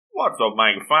What's up,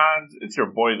 manga fans? It's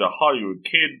your boy, the Hollywood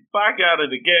Kid, back at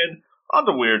it again on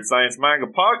the Weird Science Manga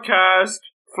Podcast,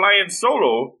 flying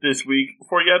solo this week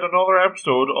for yet another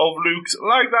episode of Luke's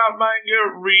Like That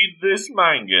Manga, Read This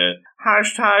Manga.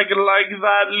 Hashtag Like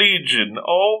That Legion.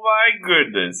 Oh my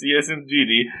goodness. Yes,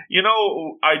 indeed. You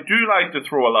know, I do like to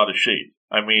throw a lot of shade.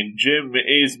 I mean, Jim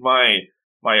is my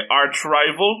arch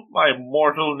rival, my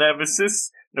mortal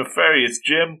nemesis, Nefarious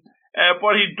Jim.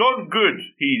 But he done good.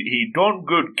 He done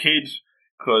good, kid,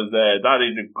 because that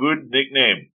is a good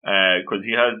nickname. Because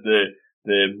he has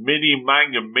the mini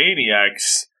manga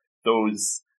maniacs,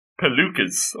 those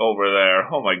palookas over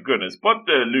there. Oh my goodness! But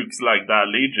the Luke's Like That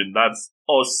Legion. That's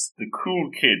us, the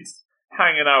cool kids,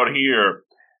 hanging out here,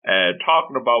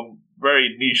 talking about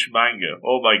very niche manga.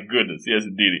 Oh my goodness, yes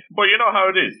indeed. But you know how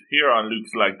it is. Here on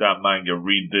Luke's Like That Manga,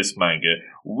 Read This Manga,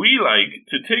 we like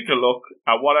to take a look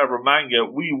at whatever manga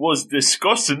we was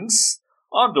discussing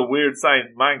on the Weird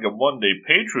Science Manga Monday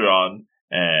Patreon,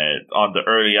 on the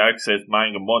Early Access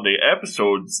Manga Monday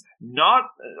episodes, not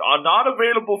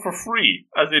available for free,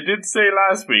 as they did say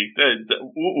last week. That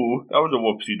was a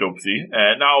whoopsie doopsie.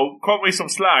 Now, cut me some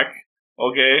slack,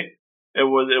 okay? It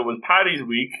was Paddy's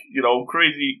week, you know,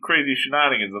 crazy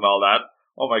shenanigans and all that.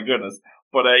 Oh my goodness.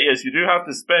 But yes, you do have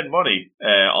to spend money.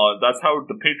 That's how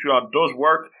the Patreon does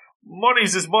work.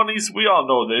 Money's is money's. We all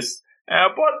know this.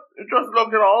 But just look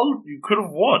at all you could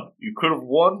have won. You could have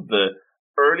won the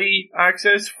Early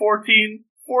Access 14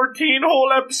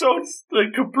 whole episodes, the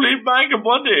complete Manga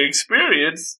Monday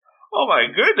experience. Oh my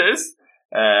goodness.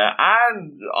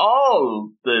 And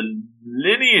all the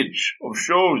lineage of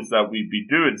shows that we'd be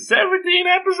doing. 17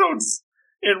 episodes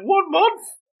in 1 month.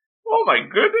 Oh my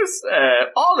goodness.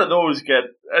 All of those get,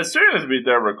 as soon as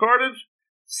they're recorded,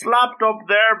 slapped up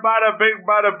there, bada bing,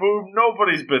 bada boom,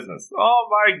 nobody's business. Oh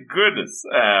my goodness.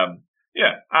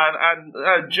 Yeah,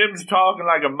 and Jim's talking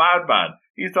like a madman.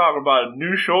 He's talking about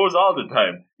new shows all the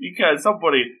time. You can't,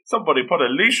 somebody put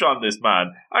a leash on this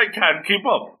man. I can't keep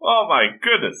up. Oh my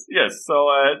goodness. Yes, so,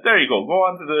 there you go. Go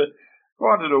on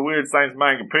to the Weird Science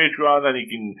Manga Patreon and you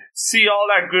can see all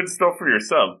that good stuff for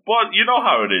yourself. But you know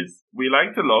how it is. We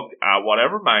like to look at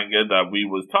whatever manga that we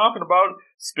was talking about,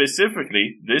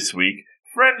 specifically this week.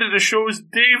 Friend of the show's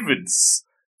David's.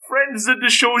 Friends of the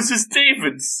show's is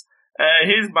David's.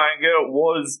 His manga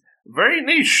was very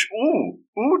niche. Ooh,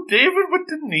 David with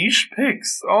the niche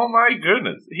picks. Oh my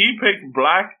goodness. He picked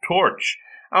Black Torch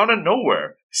out of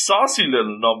nowhere. Saucy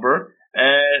little number,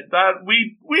 that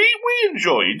we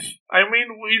enjoyed. I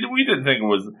mean, we didn't think it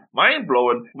was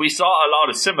mind-blowing. We saw a lot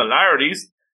of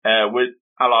similarities, with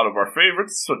a lot of our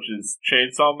favorites, such as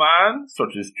Chainsaw Man,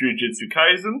 such as Jujutsu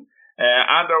Kaisen,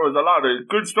 and there was a lot of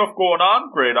good stuff going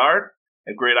on, great art,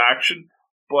 great action.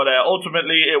 But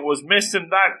ultimately, it was missing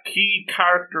that key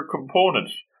character component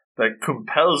that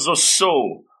compels us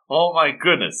so. Oh my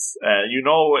goodness! You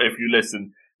know, if you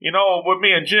listen, you know, with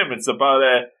me and Jim, it's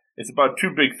about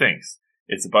two big things.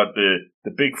 It's about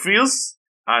the big feels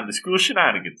and the school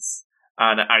shenanigans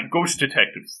and ghost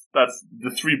detectives. That's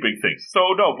the three big things.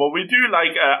 So no, but we do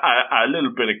like a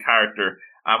little bit of character,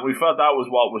 and we felt that was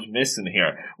what was missing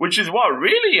here, which is what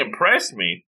really impressed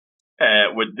me.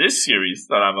 With this series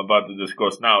that I'm about to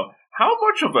discuss now, how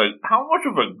much of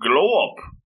a glow up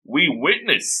we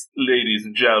witness, ladies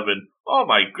and gentlemen. Oh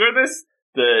my goodness,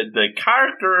 the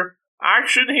character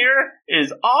action here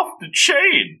is off the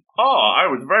chain. Oh, I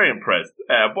was very impressed.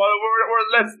 But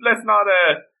let's not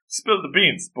spill the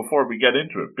beans before we get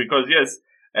into it, because yes,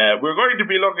 we're going to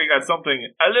be looking at something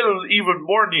a little even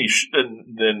more niche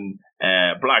than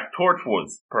Black Torch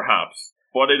was, perhaps.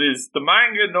 But it is the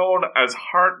manga known as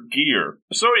Heart Gear.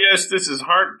 So yes, this is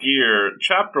Heart Gear,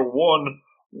 Chapter 1,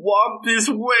 Walk This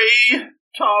Way,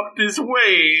 Talk This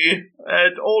Way.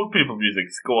 Old people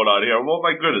music's going on here, oh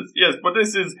my goodness. Yes, but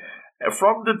this is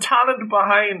from the talent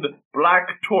behind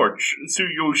Black Torch,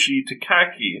 Tsuyoshi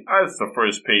Takaki, as the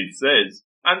first page says.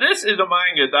 And this is a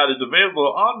manga that is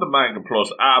available on the Manga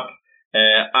Plus app.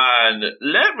 And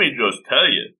let me just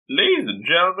tell you, ladies and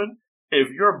gentlemen,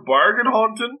 if you're bargain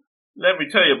hunting, let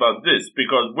me tell you about this,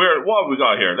 because what we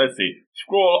got here? Let's see.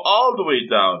 Scroll all the way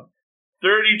down.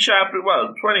 29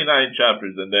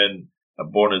 chapters, and then a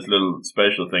bonus little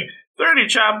special thing. 30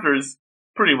 chapters,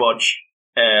 pretty much,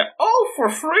 all for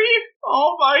free?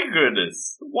 Oh my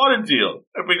goodness. What a deal.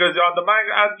 Because on the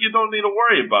manga, you don't need to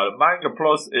worry about it. Manga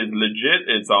Plus is legit.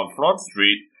 It's on Front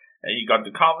Street, and you got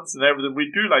the comments and everything. We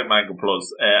do like Manga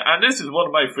Plus. And this is one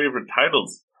of my favorite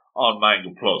titles on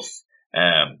Manga Plus.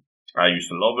 I used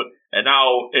to love it. And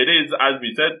now it is, as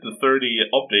we said, the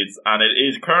 30 updates, and it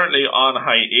is currently on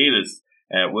hiatus.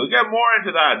 We'll get more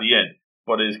into that at the end,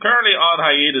 but it is currently on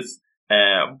hiatus.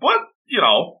 But, you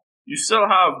know, You still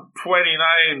have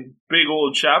 29 big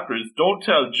old chapters. Don't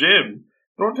tell Jim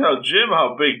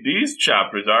how big these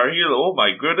chapters are. Oh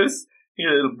my goodness.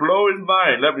 It'll blow his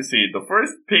mind. Let me see. The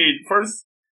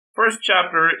first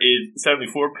chapter is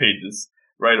 74 pages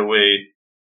right away.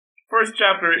 First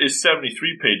chapter is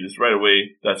 73 pages right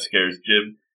away. That scares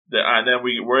Jim. And then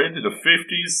we're into the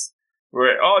 50s.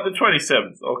 The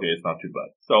 27th. Okay, it's not too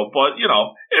bad. So, but,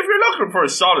 if you're looking for a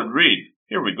solid read,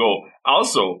 here we go.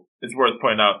 Also, it's worth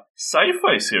pointing out,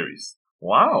 sci-fi series.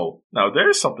 Wow. Now,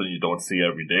 there's something you don't see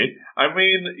every day. I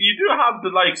mean, you do have the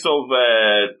likes of,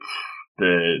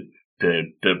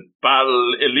 the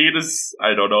battle elitists.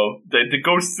 I don't know. The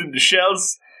ghosts in the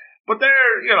shells. But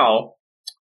they're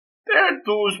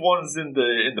those ones in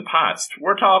the past.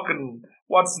 We're talking,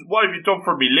 what have you done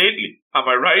for me lately? Am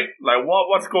I right? Like,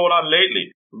 what's going on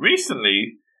lately?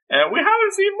 Recently, we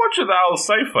haven't seen much of the old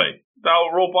sci-fi. The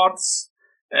old robots,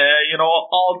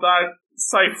 all that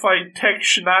sci-fi tech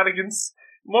shenanigans.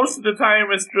 Most of the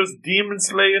time, it's just demon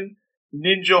slaying,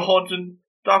 ninja hunting,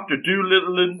 Dr.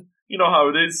 Doolittling. You know how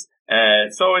it is.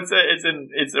 So it's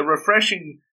a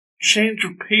refreshing change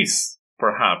of pace,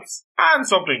 perhaps, and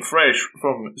something fresh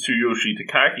from Tsuyoshi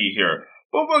Takaki here.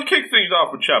 But we'll kick things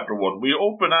off with chapter 1. We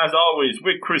open, as always,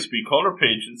 with crispy color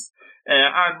pages,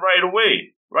 and right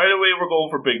away we're going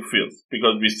for big feels,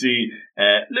 because we see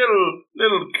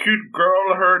little cute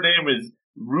girl. Her name is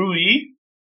Rui.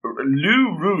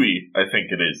 Rui, I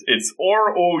think it is. It's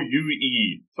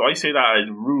Roue. So I say that as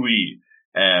Rui.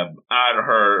 And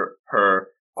her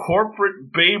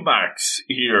corporate Baymax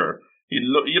here.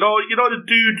 You know the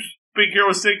dude, Big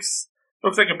Hero 6,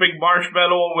 looks like a big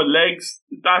marshmallow with legs.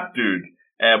 That dude.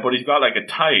 But he's got like a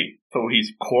tie, so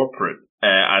he's corporate.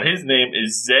 And his name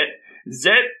is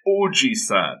Zet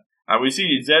Oji-san. And we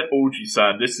see Zet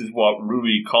Oji-san, this is what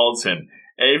Rui calls him.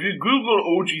 If you Google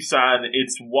Oji-san,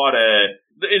 it's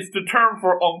the term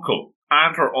for uncle,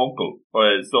 aunt or uncle.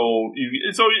 So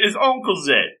it's Uncle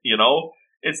Zet,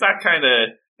 It's that kind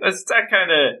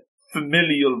of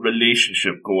familial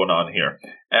relationship going on here.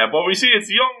 But we see it's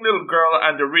a young little girl,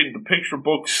 and they're reading the picture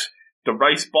books, the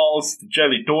rice balls, the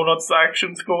jelly donuts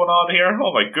actions going on here.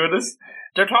 Oh my goodness.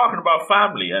 They're talking about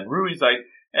family, and Rui's like,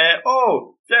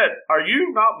 oh, Zed, are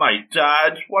you not my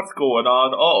dad? What's going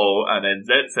on? Uh-oh. And then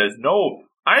Zed says, no,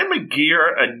 I'm a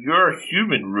gear and you're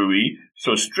human, Rui,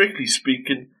 so strictly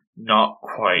speaking, not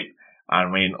quite. I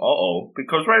mean, uh-oh,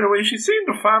 because right away she's seen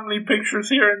the family pictures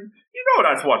here, and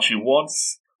that's what she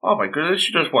wants. Oh my goodness,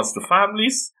 she just wants the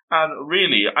families. And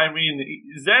really, I mean,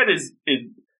 Zed is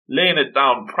laying it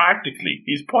down practically.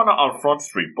 He's putting it on Front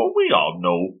Street, but we all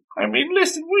know. I mean,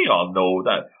 listen, we all know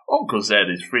that Uncle Zed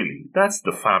is that's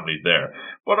the family there.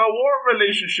 But a warm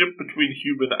relationship between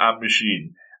human and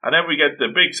machine. And then we get the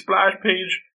big splash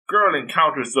page. Girl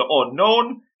encounters the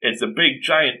unknown. It's a big,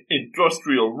 giant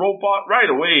industrial robot right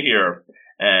away here.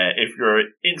 If you're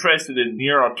interested in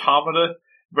Nier Automata,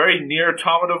 very Nier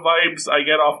Automata vibes I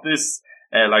get off this.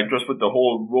 Like just with the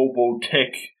whole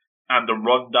Robotech and the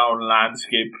rundown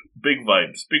landscape, big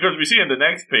vibes. Because we see in the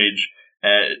next page,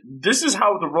 this is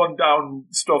how the rundown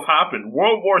stuff happened.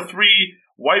 World War III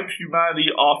wiped humanity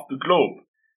off the globe,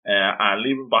 and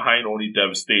leaving behind only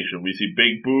devastation. We see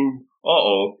Big Boom.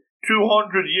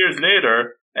 200 years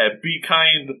later, Be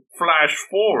Kind flash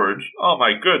forward. Oh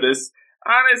my goodness.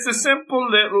 And it's a simple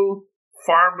little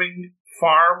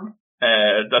farm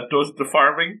that does the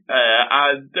farming.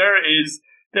 And there is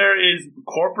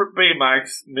corporate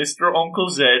Baymax, Mr. Uncle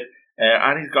Zed,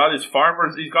 and he's got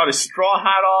his straw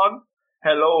hat on.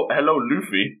 Hello,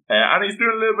 Luffy. And he's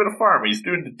doing a little bit of farming. He's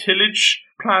doing the tillage,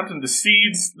 planting the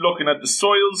seeds, looking at the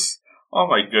soils. Oh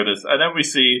my goodness. And then we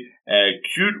see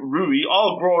cute Rui,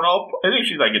 all grown up. I think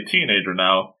she's like a teenager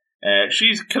now.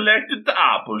 She's collected the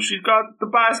apples. She's got the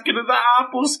basket of the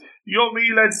apples. Yummy,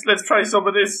 let's try some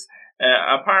of this.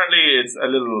 Apparently it's a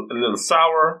little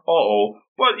sour.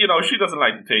 But, she doesn't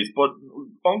like the taste. But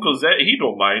Uncle Zed, he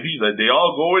don't mind. He's like, they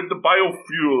all go in the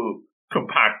biofuel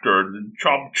compactor, and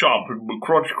chomp chomp, and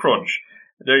crunch crunch.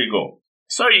 There you go.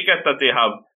 So you get that they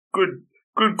have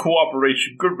good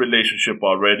cooperation, good relationship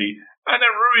already. And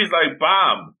then Rui's like,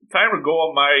 bam, time to go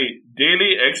on my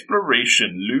daily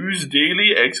exploration. Lou's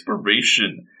daily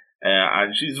exploration.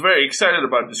 And she's very excited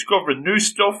about discovering new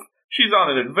stuff. She's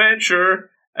on an adventure.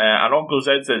 And Uncle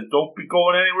Zed says, don't be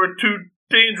going anywhere too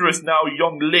dangerous now,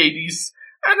 young ladies.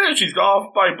 And then she's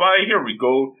off, bye-bye, here we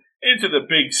go. Into the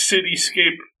big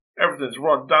cityscape. Everything's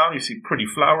run down, you see pretty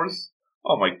flowers.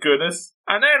 Oh my goodness.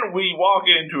 And then we walk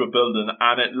into a building,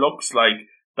 and it looks like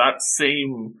that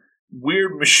same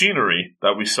weird machinery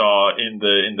that we saw in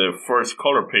the first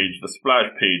color page, the splash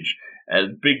page. a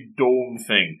big dome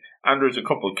thing. And there's a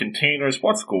couple of containers.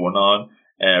 What's going on?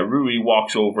 Rui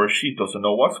walks over. She doesn't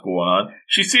know what's going on.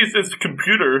 She sees this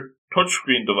computer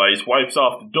touchscreen device, wipes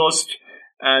off the dust,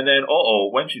 and then,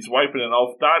 when she's wiping it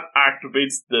off, that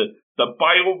activates the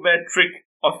biometric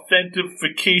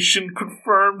authentication,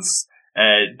 confirms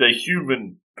the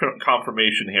human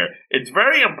confirmation here. It's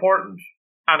very important,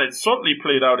 and it's subtly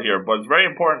played out here, but it's very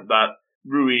important that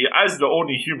Rui, as the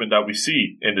only human that we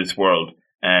see in this world,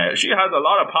 she has a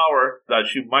lot of power that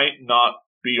she might not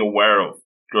be aware of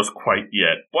just quite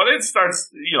yet. But it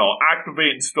starts,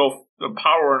 activating stuff,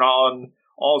 powering on,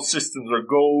 all systems are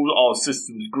gold, all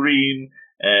systems green,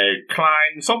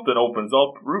 clang, something opens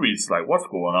up, Rui's like, what's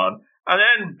going on? And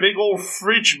then big old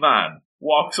fridge man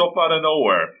walks up out of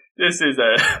nowhere. This is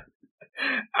a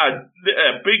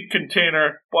big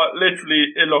container, but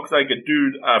literally it looks like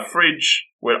a fridge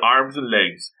with arms and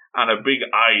legs and a big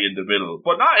eye in the middle,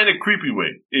 but not in a creepy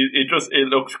way. It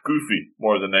looks goofy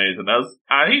more than anything else.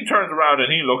 And he turns around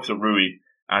and he looks at Rui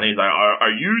and he's like,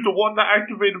 are you the one that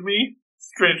activated me,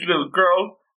 strange little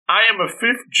girl? I am a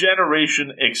 5th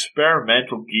generation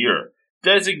experimental gear,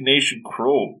 designation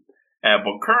Chrome.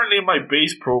 But currently my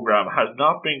base program has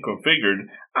not been configured.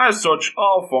 As such,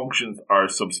 all functions are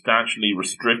substantially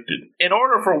restricted. In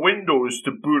order for Windows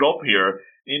to boot up here,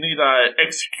 you need to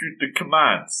execute the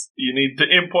commands. You need to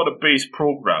input a base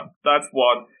program. That's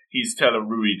what he's telling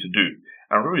Rui to do.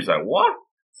 And Rui's like, what?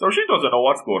 So she doesn't know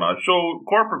what's going on. So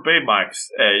Corporate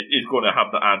Baymax is going to have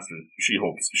the answers, she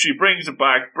hopes. She brings it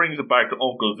back to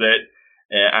Uncle Zed,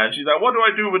 and she's like, what do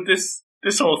I do with this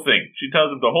whole thing? She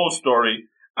tells him the whole story.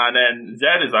 And then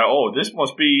Zed is like, this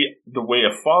must be the way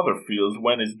a father feels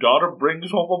when his daughter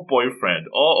brings home a boyfriend.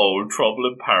 Trouble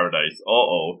in paradise.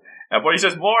 But he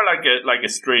says more like a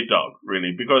stray dog,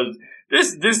 really, because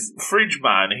this fridge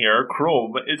man here,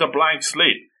 Chrome, is a blank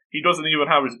slate. He doesn't even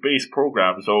have his base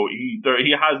program, so he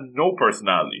has no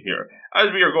personality here.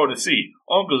 As we are going to see,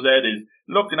 Uncle Zed is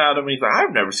looking at him, he's like,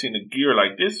 I've never seen a gear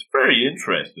like this. Very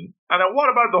interesting. And then what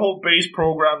about the whole base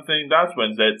program thing? That's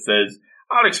when Zed says,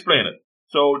 I'll explain it.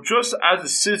 So just as the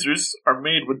scissors are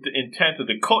made with the intent of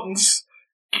the cuttings,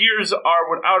 gears are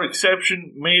without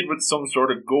exception made with some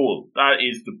sort of goal. That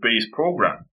is the base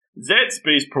program. Zed's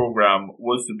base program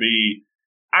was to be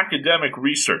academic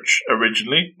research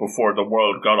originally, before the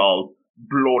world got all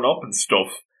blown up and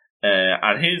stuff.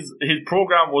 And his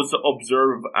program was to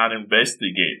observe and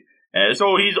investigate.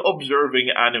 So he's observing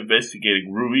and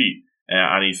investigating Rui.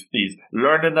 And he's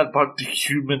learning about the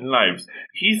human lives.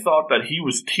 He thought that he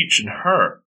was teaching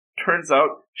her. Turns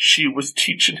out she was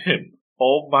teaching him.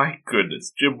 Oh my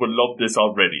goodness, Jim would love this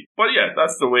already. But yeah,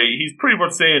 that's the way. He's pretty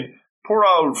much saying, poor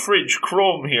old fridge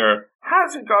Chrome here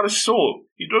hasn't got a soul.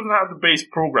 He doesn't have the base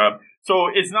program. So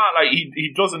it's not like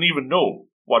he doesn't even know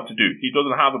what to do. He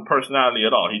doesn't have a personality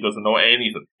at all. He doesn't know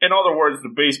anything. In other words,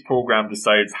 the base program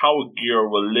decides how a gear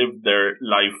will live their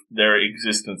life, their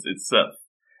existence itself.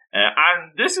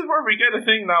 And this is where we get a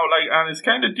thing now, and it's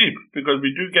kind of deep, because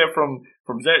we do get from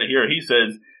Zed here, he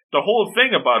says, the whole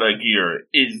thing about a gear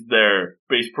is their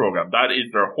base program. That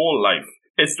is their whole life.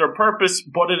 It's their purpose,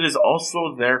 but it is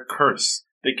also their curse.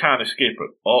 They can't escape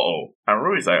it. And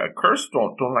Rui's like, a curse?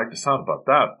 Don't like the sound about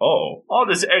that. All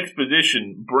this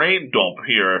exposition brain dump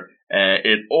here,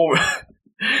 it's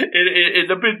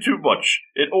a bit too much.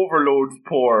 It overloads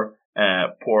poor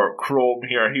Chrome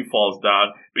here. He falls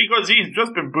down because he's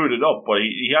just been booted up, but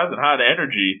he hasn't had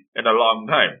energy in a long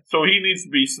time. So he needs to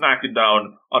be snacking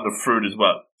down on the fruit as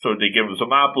well. So they give him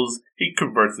some apples, he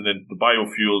converts it into the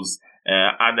biofuels,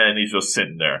 and then he's just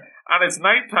sitting there. And it's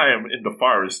nighttime in the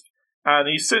forest, and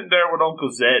he's sitting there with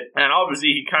Uncle Zed, and obviously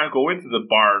he can't go into the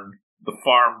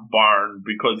farm barn,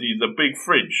 because he's a big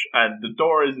fridge, and the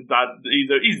door isn't that,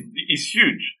 he's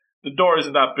huge. The door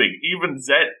isn't that big. Even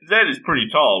Zed is pretty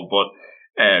tall, but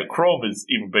Chrome is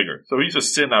even bigger. So he's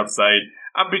just sitting outside.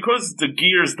 And because the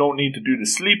gears don't need to do the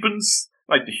sleepings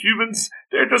like the humans,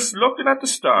 they're just looking at the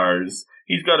stars.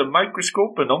 He's got a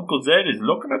microscope and Uncle Zed is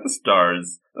looking at the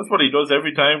stars. That's what he does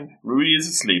every time Rui is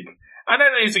asleep. And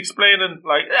then he's explaining,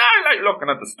 I like looking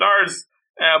at the stars,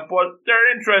 but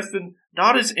they're interesting,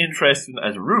 not as interesting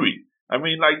as Rui. I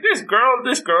mean, this girl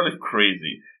is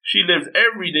crazy. She lives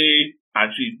every day,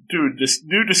 and she's doing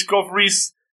new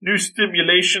discoveries, new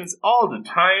stimulations all the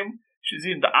time. She's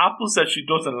eating the apples that she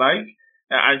doesn't like,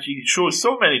 and she shows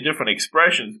so many different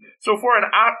expressions. So for an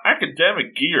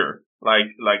academic gear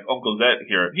like Uncle Zed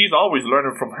here, he's always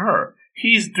learning from her.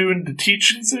 He's doing the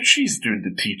teachings and she's doing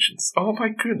the teachings. Oh my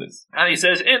goodness. And he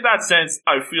says, in that sense,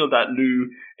 I feel that Lou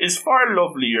is far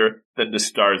lovelier than the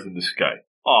stars in the sky.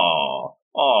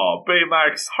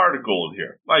 Baymax, heart of gold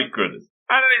here. My goodness.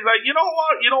 And then he's like, you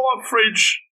know what,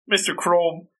 Fridge, Mr.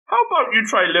 Chrome, how about you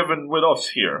try living with us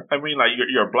here? I mean, like,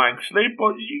 you're a blank slate,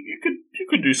 but you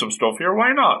could do some stuff here,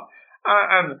 why not?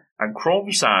 And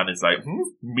Chrome-san is like,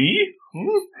 me?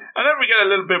 And then we get a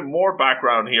little bit more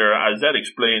background here as Zed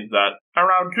explains that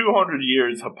around 200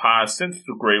 years have passed since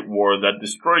the Great War that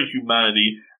destroyed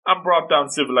humanity and brought down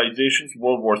civilizations,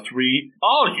 World War III.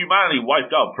 All humanity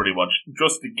wiped out pretty much,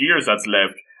 just the gears that's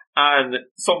left. And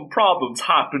some problems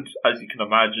happened, as you can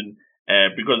imagine,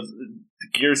 because the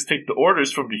gears take the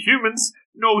orders from the humans.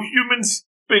 No humans,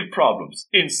 big problems.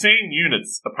 Insane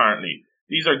units, apparently.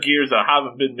 These are gears that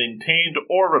haven't been maintained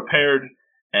or repaired,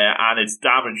 and it's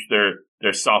damaged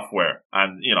their software.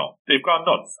 And, they've gone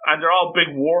nuts. And they're all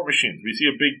big war machines. We see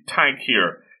a big tank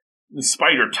here, the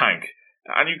spider tank.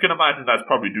 And you can imagine that's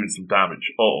probably doing some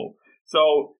damage.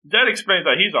 So Zed explains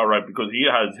that he's alright because he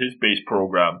has his base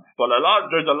program. But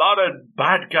there's a lot of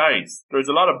bad guys. There's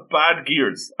a lot of bad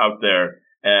gears out there.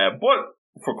 But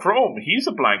for Chrome, he's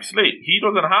a blank slate. He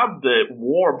doesn't have the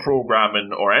war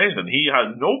programming or anything. He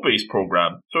has no base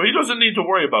program. So he doesn't need to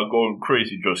worry about going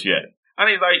crazy just yet. And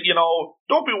he's like,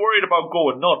 don't be worried about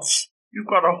going nuts. You've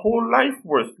got a whole life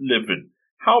worth living.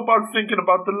 How about thinking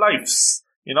about the lives?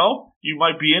 You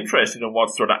might be interested in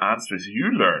what sort of answers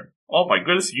you learn. Oh my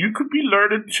goodness, you could be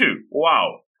learning too.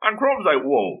 Wow. And Chrome's like,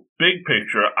 whoa, big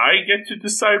picture, I get to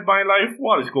decide my life?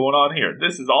 What is going on here?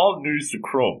 This is all news to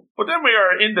Chrome. But then we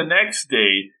are in the next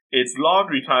day. It's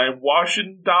laundry time,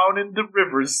 washing down in the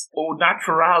rivers, au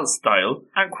natural style.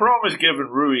 And Chrome is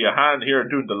giving Rui a hand here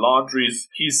doing the laundries.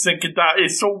 He's thinking that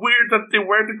it's so weird that they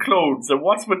wear the clothes, and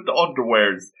what's with the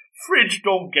underwears? Fridge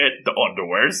don't get the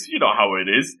underwears. You know how it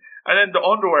is. And then the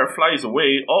underwear flies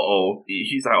away.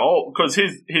 He's like, because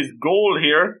his goal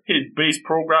here, his base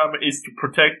program is to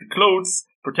protect the clothes,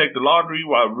 protect the laundry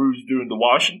while Rue's doing the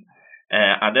washing.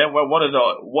 And then when one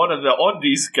of the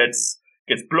undies gets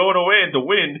blown away in the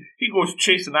wind, he goes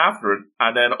chasing after it.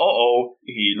 And then,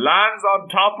 he lands on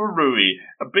top of Rui.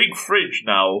 A big Fridge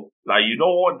now. Like, you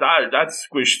don't want that. That's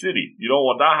Squish City. You don't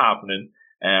want that happening.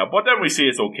 But then we see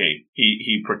it's okay. He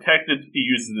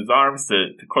uses his arms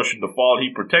to cushion the fall. He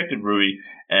protected Rui.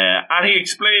 And he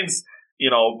explains,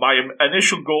 my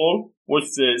initial goal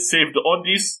was to save the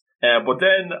undies. But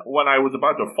then when I was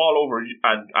about to fall over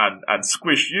and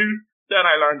squish you, then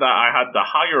I learned that I had the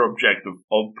higher objective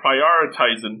of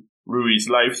prioritizing Rui's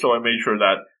life. So I made sure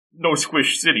that no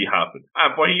Squish City happened.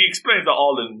 But he explains it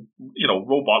all in,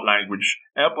 robot language.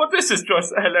 But this is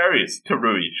just hilarious to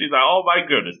Rui. She's like, oh my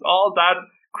goodness, all that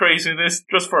craziness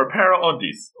just for a pair of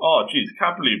undies. Oh jeez,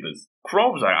 can't believe this.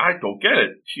 Chrome's like, I don't get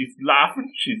it. She's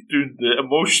laughing, she's doing the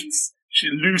emotions.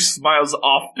 Luce smiles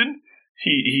often.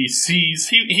 He sees,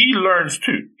 he learns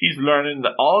too. He's learning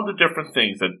all the different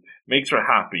things that makes her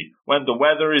happy. When the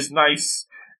weather is nice,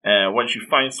 when she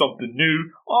finds something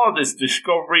new, all this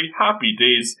discovery, happy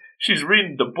days. She's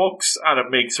reading the books and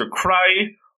it makes her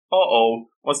cry.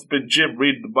 Must have been Jim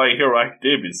reading the My Hero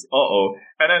Academias.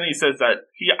 And then he says that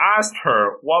he asked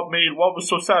her what was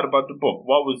so sad about the book.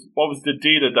 What was the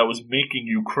data that was making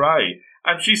you cry?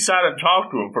 And she sat and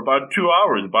talked to him for about 2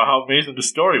 hours about how amazing the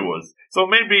story was. So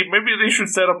maybe they should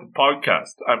set up a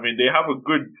podcast. I mean, they have a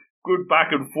good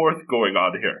back and forth going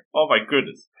on here. Oh my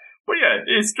goodness. But yeah,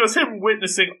 it's just him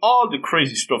witnessing all the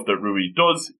crazy stuff that Rui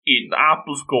does, eating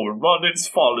apples, going runnings,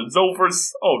 falling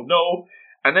overs. Oh no.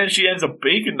 And then she ends up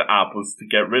baking the apples to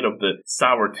get rid of the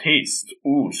sour taste.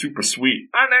 Ooh, super sweet.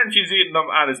 And then she's eating them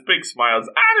and it's big smiles.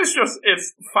 And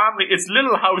it's family, it's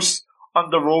Little House on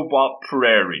the Robot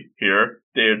Prairie here.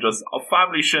 They're just a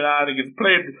family shenanigans,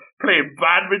 playing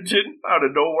badminton out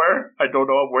of nowhere. I don't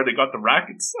know where they got the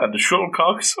rackets and the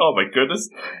shuttlecocks. Oh my goodness,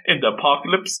 in the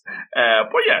apocalypse.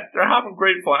 But yeah, they're having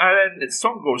great fun. And then the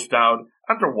sun goes down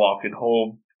and they're walking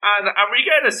home. And we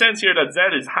get a sense here that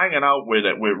Zed is hanging out with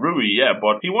Rui, yeah,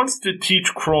 but he wants to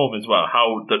teach Chrome as well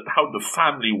how the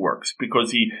family works,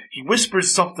 because he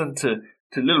whispers something to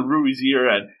little Rui's ear,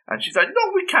 and she's like,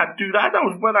 no, we can't do that. That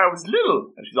was when I was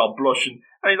little. And she's all blushing.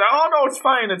 And he's like, oh no, it's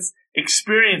fine. It's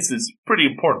experience is pretty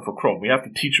important for Chrome. We have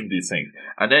to teach him these things.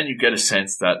 And then you get a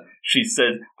sense that she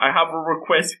says, I have a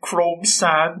request,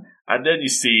 Chrome-san. And then you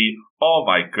see, oh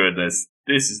my goodness,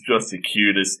 this is just the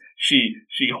cutest. She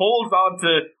holds on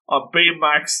to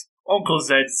Baymax, Uncle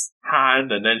Zed's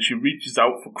hand, and then she reaches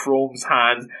out for Chrome's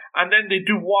hand, and then they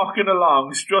do walking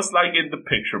alongs, just like in the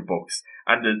picture books.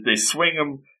 And they swing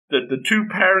them, the two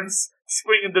parents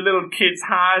swinging the little kid's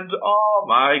hand. Oh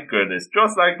my goodness,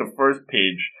 just like the first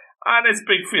page. And it's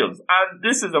big feels. And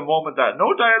this is a moment that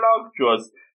no dialogue,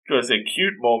 just Just a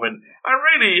cute moment. And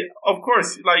really, of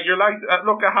course, like, you're like,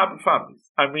 look at Happy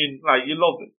Families. I mean, like, you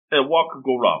love it. What could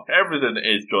go wrong? Everything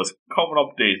is just coming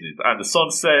up daisies. And the sun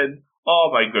said,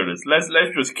 oh my goodness, let's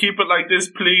just keep it like this,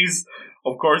 please.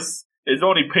 Of course, it's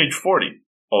only page 40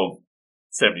 of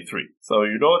 73. So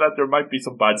you know that there might be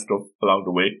some bad stuff along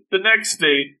the way. The next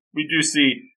day, we do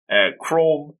see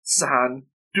Chrome, San,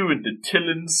 doing the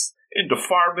tillings in the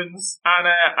farmings, and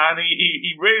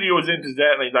he radios into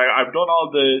Zed, and he's like, I've done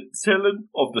all the tilling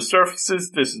of the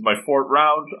surfaces, this is my 4th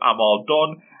round, I'm all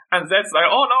done. And Zed's like,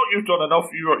 oh no, you've done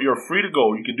enough, you're free to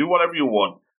go, you can do whatever you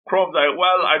want. Chrome's like,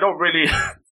 well, I don't really,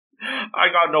 I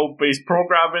got no base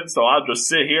programming, so I'll just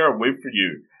sit here and wait for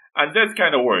you. And Zed's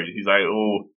kind of worried, he's like,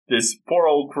 oh, this poor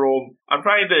old Chrome, I'm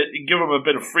trying to give him a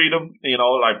bit of freedom, you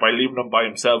know, like by leaving him by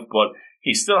himself, but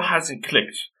he still hasn't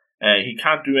clicked. He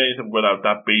can't do anything without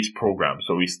that base program,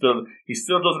 so he still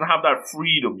doesn't have that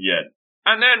freedom yet.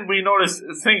 And then we notice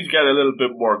things get a little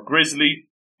bit more grisly.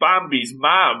 Bambi's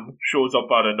mom shows up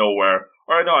out of nowhere.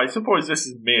 Or no, I suppose this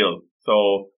is male.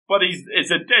 So, but it's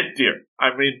a dead deer.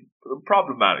 I mean,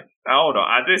 problematic. I don't know.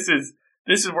 And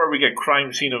this is where we get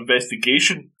crime scene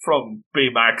investigation from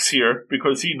Baymax here,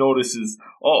 because he notices,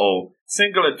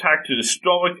 single attack to the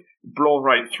stomach, blown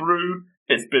right through.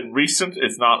 It's been recent.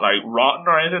 It's not like rotten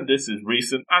or anything. This is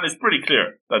recent. And it's pretty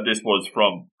clear that this was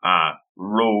from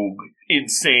rogue,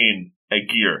 insane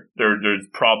gear. There's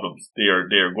problems. They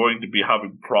are going to be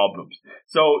having problems.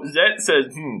 So Zed says,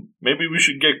 maybe we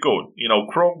should get going. You know,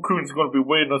 Chrome Coon's going to be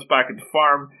waiting us back at the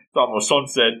farm. It's almost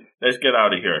sunset. Let's get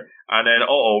out of here. And then,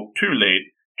 too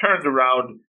late. Turns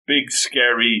around. Big,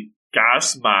 scary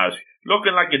gas mask.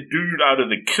 Looking like a dude out of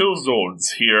the kill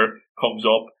zones here. Comes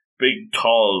up. Big,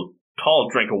 tall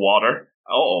drink of water.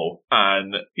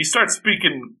 And he starts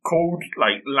speaking code,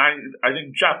 like, I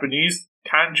think Japanese,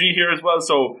 kanji here as well,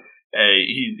 so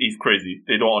he's crazy.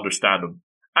 They don't understand him.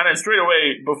 And then straight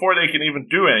away, before they can even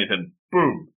do anything,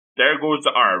 boom, there goes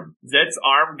the arm. Zed's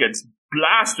arm gets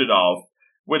blasted off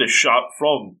with a shot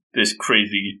from this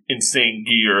crazy, insane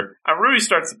gear. And Rui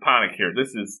starts to panic here.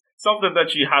 This is something that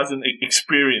she hasn't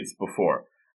experienced before.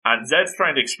 And Zed's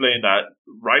trying to explain that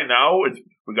right now,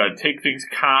 we got to take things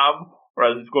calm, or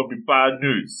else it's going to be bad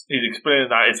news. He's explaining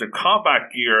that it's a combat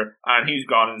gear, and he's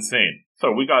gone insane.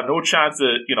 So we got no chance of,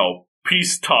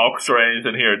 peace talks or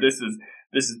anything here. This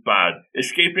is bad.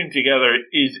 Escaping together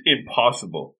is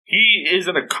impossible. He is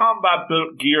in a combat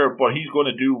built gear, but he's going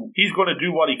to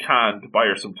do what he can to buy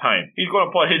her some time. He's going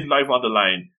to put his life on the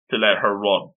line to let her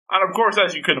run. And of course,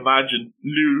 as you can imagine,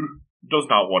 Lou does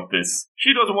not want this.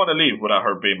 She doesn't want to leave without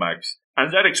her Baymax. And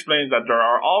Zed explains that there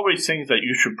are always things that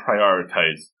you should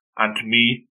prioritize. And to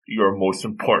me, you're most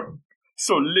important.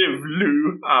 So live,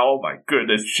 Lou. Oh my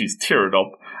goodness, she's tearing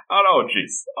up. Oh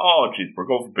jeez, we're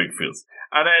going for big feels.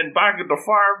 And then back at the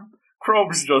farm,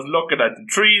 Chrome's just looking at the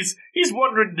trees. He's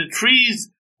wondering, the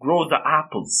trees grow the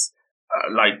apples.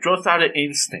 Like, just out of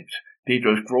instinct. They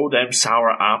just grow them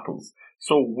sour apples.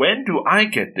 So when do I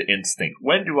get the instinct?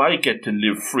 When do I get to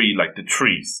live free like the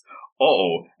trees?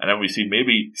 And then we see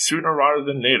maybe sooner rather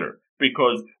than later.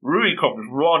 Because Rui comes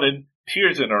running,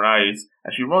 tears in her eyes,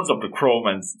 and she runs up to Chrome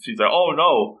and she's like, oh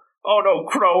no,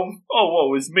 Chrome,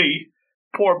 woe is me.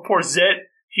 Poor Zed,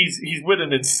 he's with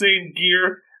an insane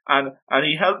gear, and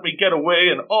he helped me get away,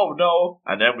 and oh no.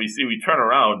 And then we turn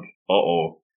around,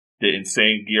 the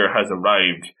insane gear has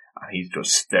arrived, and he's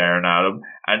just staring at him,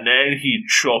 and then he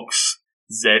chucks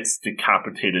Zed's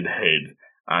decapitated head,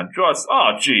 and just,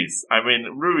 jeez. I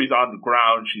mean, Rui's on the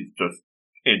ground, she's just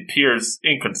in tears,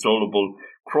 inconsolable.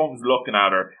 Chrome's looking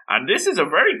at her, and this is a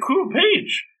very cool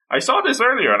page. I saw this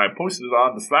earlier, and I posted it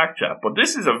on the Slack chat, but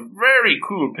this is a very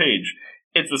cool page.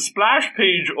 It's a splash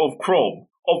page of Chrome,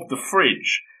 of the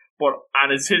fridge,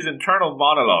 and it's his internal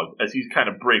monologue as he's kind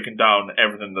of breaking down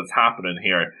everything that's happening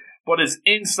here. But it's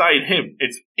inside him.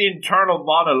 It's internal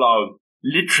monologue,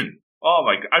 literally. Oh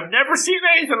my God, I've never seen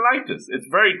anything like this. It's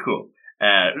very cool.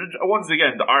 Once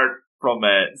again, the art from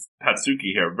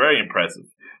Tatsuki here, very impressive.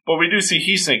 But we do see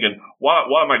he's thinking, what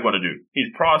am I going to do?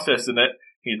 He's processing it.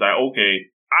 He's like, okay,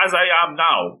 as I am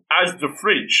now, as the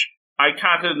fridge, I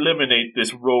can't eliminate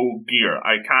this rogue gear.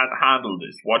 I can't handle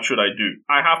this. What should I do?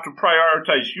 I have to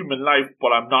prioritize human life, but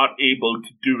I'm not able to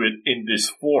do it in this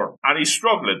form. And he's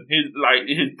struggling.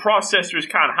 His processors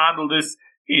can't handle this.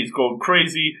 He's going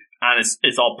crazy, and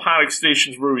it's all panic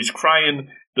stations where he's crying.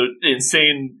 The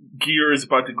insane gear is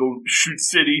about to go shoot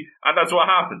city, and that's what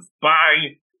happens.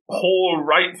 Bang! Hole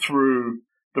right through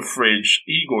the fridge.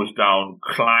 He goes down.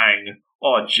 Clang.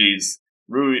 Oh, jeez.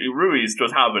 Rui's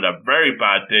just having a very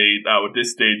bad day now at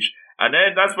this stage. And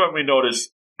then that's when we notice,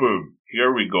 boom,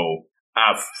 here we go.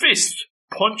 A fist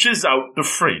punches out the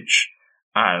fridge.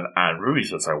 And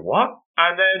Ruby's just like, what?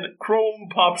 And then Chrome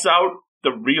pops out,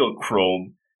 the real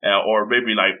Chrome, or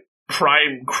maybe like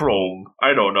Prime Chrome,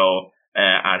 I don't know.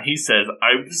 And he says,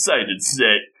 I've decided,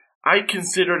 Zed. I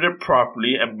considered it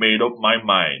properly and made up my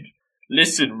mind.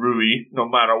 Listen, Rui, no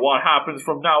matter what happens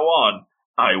from now on,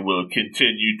 I will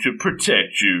continue to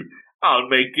protect you. I'll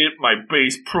make it my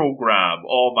base program.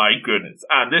 Oh my goodness.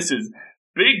 And this is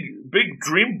big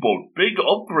dreamboat, big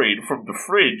upgrade from the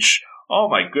fridge. Oh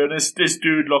my goodness, this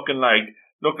dude looking like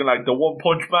the One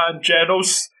Punch Man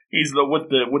Genos. He's with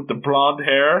the blonde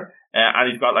hair,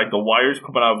 and he's got like the wires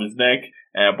coming out of his neck.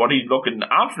 But he's looking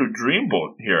absolute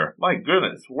dreamboat here. My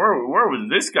goodness, where was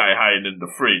this guy hiding in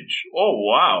the fridge? Oh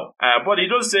wow! But he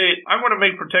does say, "I'm going to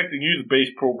make protecting you the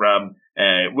base program.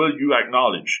 Will you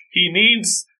acknowledge?" He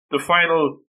needs the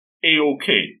final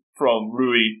AOK from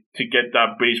Rui to get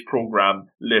that base program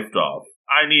lift off.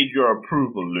 I need your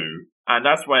approval, Lou. And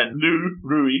that's when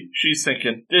Rui, she's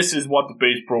thinking, this is what the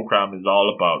base program is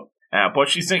all about. But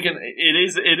she's thinking, it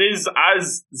is,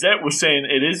 as Zet was saying,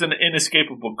 it is an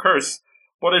inescapable curse.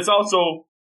 But it's also,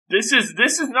 this is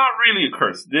not really a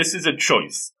curse. This is a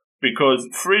choice. Because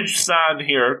Fridge-san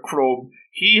here, Chrome,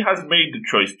 he has made the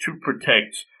choice to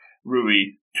protect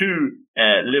Rui, to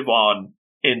live on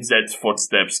in Zet's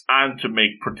footsteps, and to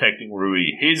make protecting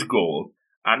Rui his goal.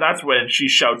 And that's when she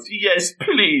shouts, yes,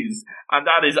 please! And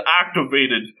that is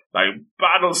activated, like,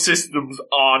 Battle Systems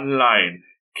Online.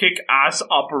 Kick-ass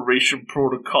Operation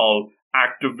Protocol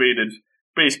activated.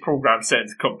 Base program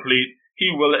sentence complete. He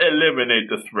will eliminate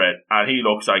the threat. And he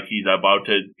looks like he's about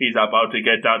to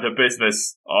get down to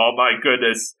business. Oh my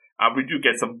goodness. And we do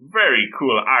get some very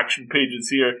cool action pages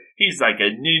here. He's like a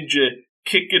ninja,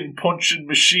 kicking, punching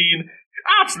machine.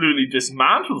 Absolutely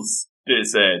dismantles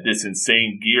this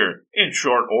insane gear in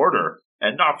short order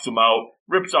and knocks him out,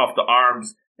 rips off the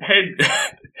arms,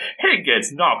 head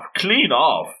gets knocked clean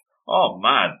off. Oh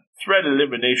man, threat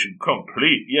elimination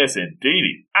complete, yes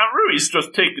indeedy. And Rui's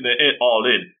just taking it all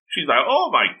in. She's like, oh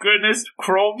my goodness,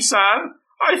 Chrome-san,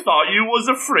 I thought you was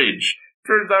a fridge.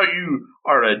 Turns out you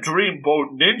are a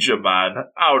dreamboat ninja man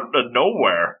out of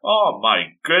nowhere. Oh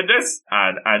my goodness.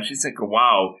 And she's thinking,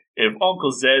 wow, if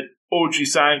Uncle Zed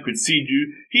Oji-san could see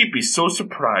you, he'd be so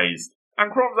surprised. And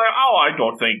Chrome's like, oh, I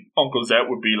don't think Uncle Zed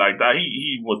would be like that.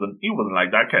 He wasn't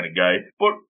like that kind of guy.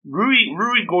 But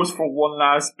Rui goes for one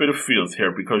last bit of feels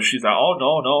here because she's like, oh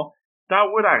no, that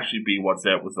would actually be what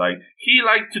Zed was like. He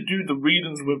liked to do the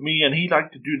readings with me and he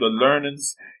liked to do the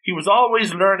learnings. He was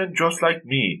always learning just like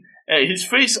me. His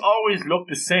face always looked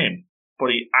the same, but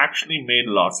he actually made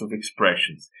lots of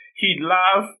expressions. He'd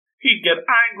laugh, he'd get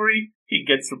angry, he'd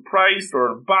get surprised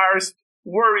or embarrassed,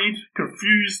 worried,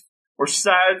 confused, or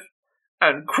sad,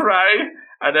 and cry,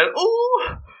 and then,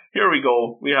 ooh, here we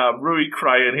go. We have Rui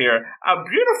crying here. A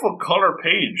beautiful color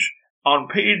page on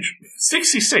page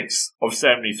 66 of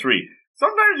 73.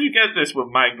 Sometimes you get this with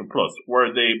Manga Plus,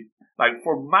 where they, like,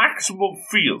 for maximum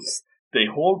feels, they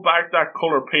hold back that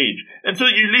color page until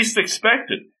you least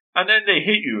expect it. And then they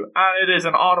hit you, and it is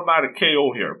an automatic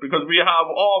KO here. Because we have,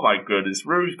 oh my goodness,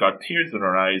 Rui's got tears in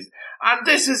her eyes. And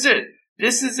this is it.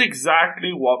 This is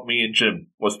exactly what me and Jim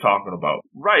was talking about.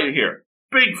 Right here.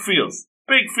 Big feels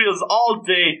all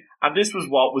day. And this was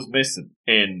what was missing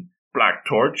in Black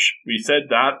Torch. We said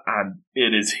that, and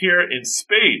it is here in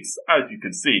spades, as you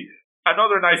can see.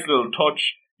 Another nice little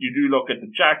touch. You do look at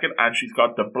the jacket, and she's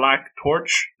got the Black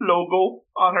Torch logo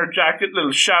on her jacket.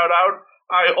 Little shout out.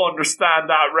 I understand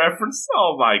that reference.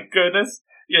 Oh my goodness.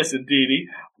 Yes, indeedy.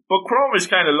 But Chrome is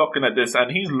kind of looking at this, and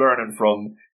he's learning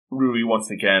from Rui once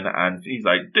again, and he's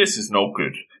like, this is no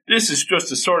good. This is just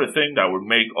the sort of thing that would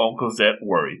make Uncle Zed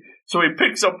worry. So he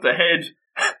picks up the head,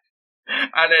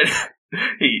 and then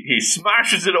he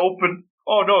smashes it open.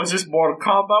 Oh no, is this Mortal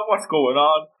Kombat? What's going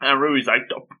on? And Rui's like,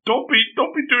 don't be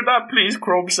doing that, please,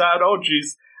 Chrome-san. Oh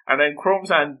jeez. And then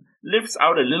Chrome-san lifts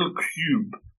out a little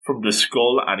cube from the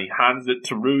skull and he hands it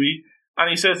to Rui. And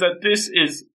he says that this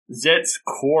is Zet's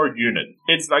core unit.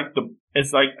 It's like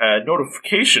a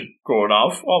notification going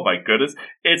off. Oh my goodness.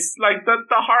 It's like the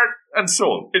heart and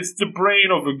soul. It's the brain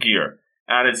of a gear.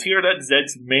 And it's here that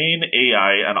Zet's main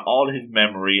AI and all his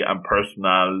memory and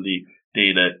personality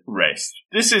data rest.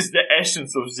 This is the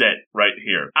essence of Zed right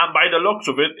here. And by the looks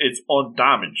of it, it's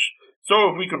undamaged.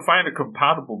 So if we can find a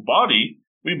compatible body,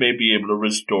 we may be able to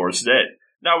restore Zed.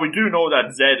 Now we do know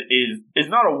that Zed is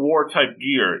not a war type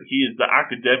gear. He is the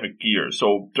academic gear.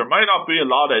 So there might not be a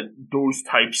lot of those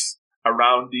types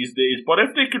around these days. But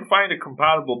if they can find a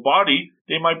compatible body,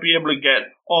 they might be able to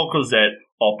get Uncle Zed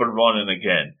up and running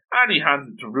again. And he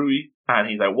hands it to Rui. And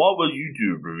he's like, what will you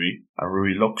do, Rui? And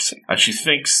Rui looks and she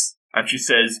thinks. And she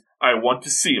says, I want to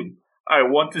see him. I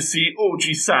want to see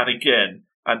Oji-san again.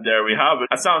 And there we have it.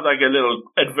 That sounds like a little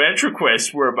adventure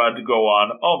quest we're about to go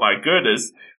on. Oh my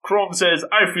goodness. Chrome says,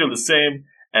 I feel the same.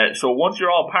 So once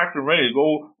you're all packed and ready to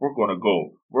go, we're going to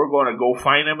go. We're going to go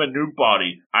find him a new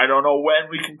body. I don't know when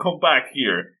we can come back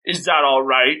here. Is that all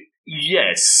right?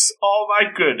 Yes. Oh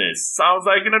my goodness. Sounds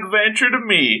like an adventure to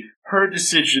me. Her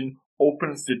decision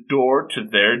opens the door to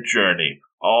their journey.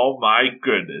 Oh my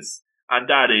goodness. And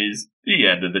that is the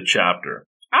end of the chapter.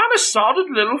 And a solid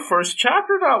little first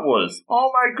chapter that was.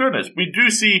 Oh my goodness. We do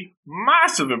see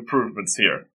massive improvements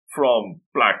here from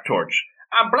Black Torch.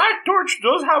 And Black Torch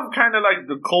does have kind of like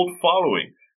the cult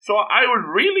following. So I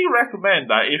would really recommend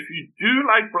that if you do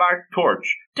like Black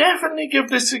Torch, definitely give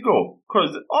this a go.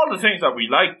 Because all the things that we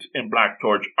liked in Black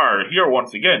Torch are here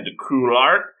once again. The cool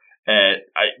art.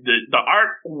 The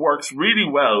art works really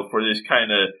well for this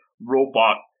kind of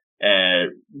robot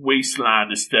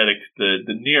wasteland aesthetic, the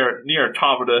near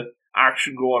automata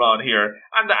action going on here,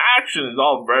 and the action is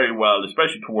all very well,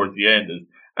 especially towards the end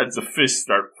as the fists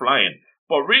start flying.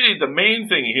 But really, the main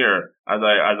thing here, as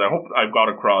I hope I've got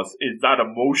across, is that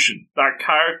emotion, that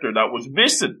character that was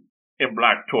missing in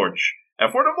Black Torch.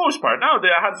 And for the most part, now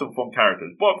they had some fun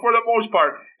characters, but for the most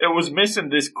part, it was missing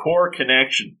this core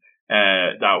connection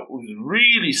that was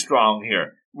really strong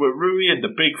here with Rui and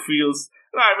the big feels.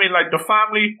 I mean, like the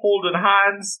family holding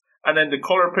hands, and then the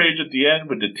color page at the end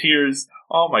with the tears.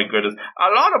 Oh my goodness.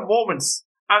 A lot of moments,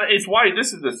 and it's why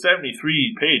this is a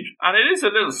 73 page. And it is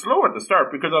a little slow at the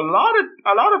start, because a lot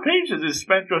of pages is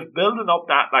spent just building up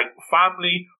that, like,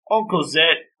 family, Uncle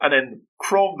Zed, and then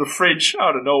Chrome the fridge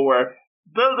out of nowhere,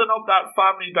 building up that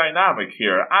family dynamic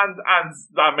here. And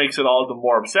that makes it all the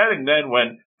more upsetting then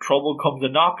when trouble comes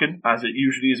a-knocking, as it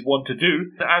usually is one to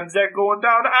do, and Zed going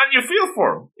down, and you feel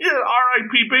for him. Yeah,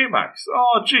 R.I.P. Baymax.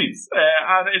 Oh, jeez.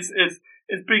 And it's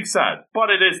big sad. But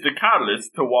it is the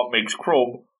catalyst to what makes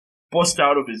Chrome bust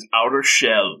out of his outer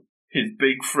shell, his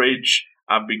big fridge,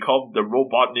 and become the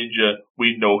robot ninja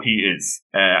we know he is.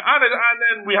 And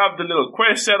then we have the little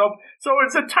quest set up, so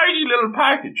it's a tiny little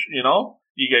package, you know?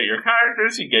 You get your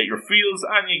characters, you get your feels,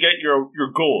 and you get your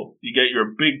goal. You get your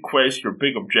big quest, your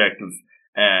big objective.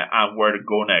 And where to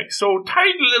go next. So,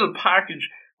 tiny little package,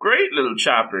 great little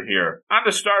chapter here. And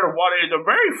the start of what is a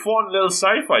very fun little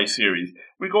sci-fi series.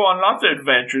 We go on lots of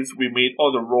adventures, we meet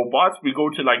other robots, we go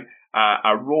to like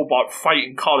a robot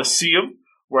fighting coliseum,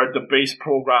 where the base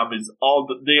program is all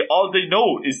they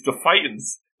know is the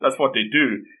fightings. That's what they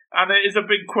do. And it is a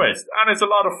big quest, and it's a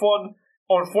lot of fun.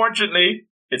 Unfortunately,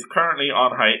 it's currently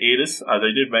on hiatus, as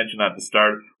I did mention at the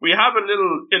start. We have a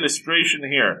little illustration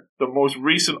here, the most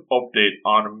recent update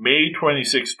on May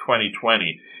 26,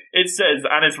 2020. It says,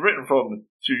 and it's written from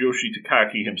Tsuyoshi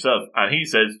Takaki himself, and he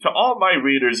says, to all my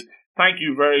readers, thank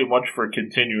you very much for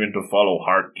continuing to follow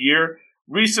Heart Gear.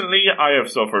 Recently, I have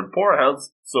suffered poor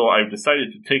health, so I've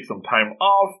decided to take some time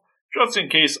off. Just in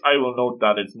case, I will note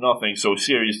that it's nothing so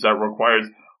serious that requires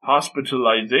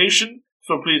hospitalization,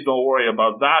 so please don't worry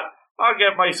about that. I'll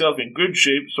get myself in good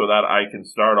shape so that I can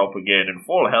start up again in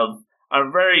full health.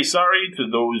 I'm very sorry to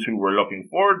those who were looking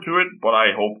forward to it, but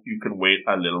I hope you can wait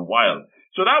a little while.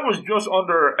 So that was just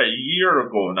under a year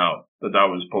ago now that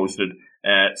was posted.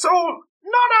 So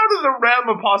not out of the realm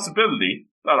of possibility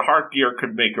that Heart Gear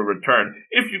could make a return.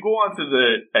 If you go onto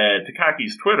the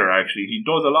Takaki's Twitter, actually, he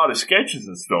does a lot of sketches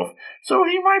and stuff. So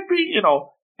he might be,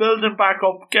 building back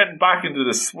up, getting back into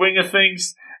the swing of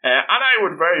things. And I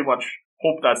would very much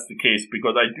hope that's the case,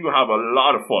 because I do have a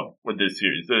lot of fun with this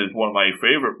series. It is one of my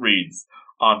favorite reads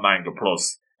on Manga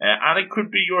Plus. And it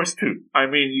could be yours too. I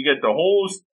mean, you get the whole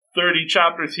 30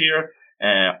 chapters here,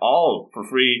 all for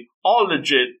free, all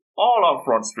legit, all on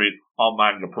Front Street on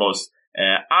Manga Plus.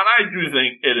 And I do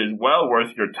think it is well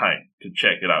worth your time to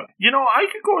check it out. I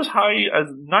could go as high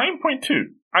as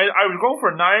 9.2. I was going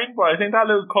for 9, but I think that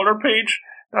little color page,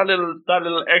 that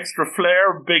little extra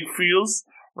flair, big feels,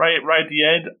 right at the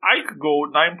end, I could go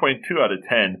 9.2 out of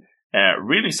 10.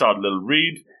 Really solid little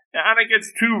read. And it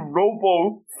gets 2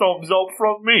 robo thumbs up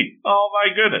from me. Oh my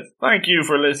goodness. Thank you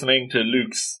for listening to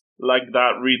Luke's Like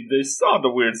That Read This on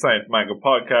the Weird Science Manga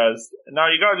Podcast. Now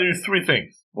you gotta do 3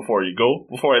 things before I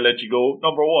let you go.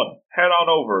 Number 1, head on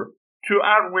over to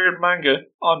 @WeirdManga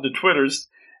on the Twitters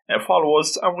and follow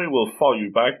us, and we will follow you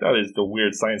back. That is the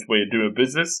Weird Science way of doing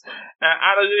business.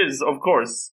 And it is, of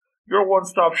course, your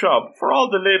one-stop shop for all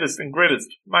the latest and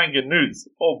greatest manga news.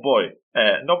 Oh boy.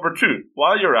 Number 2,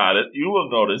 while you're at it, you will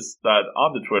notice that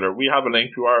on the Twitter, we have a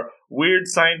link to our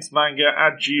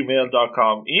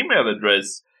weirdsciencemanga@gmail.com email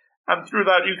address. And through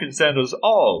that, you can send us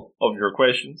all of your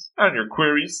questions and your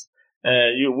queries.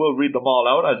 You will read them all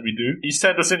out as we do. You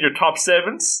send us in your top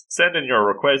 7s, send in your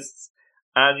requests,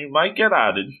 and you might get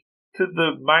added to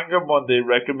the Manga Monday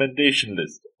recommendation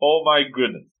list. Oh my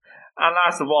goodness. And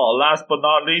last but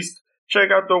not least, check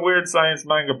out the Weird Science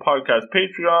Manga Podcast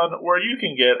Patreon, where you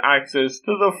can get access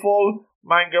to the full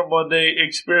Manga Monday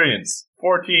experience.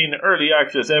 14 early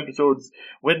access episodes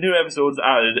with new episodes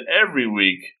added every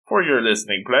week for your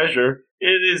listening pleasure.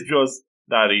 It is just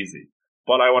that easy.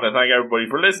 But I want to thank everybody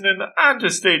for listening, and to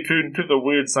stay tuned to the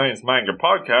Weird Science Manga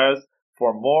Podcast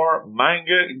for more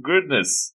manga goodness.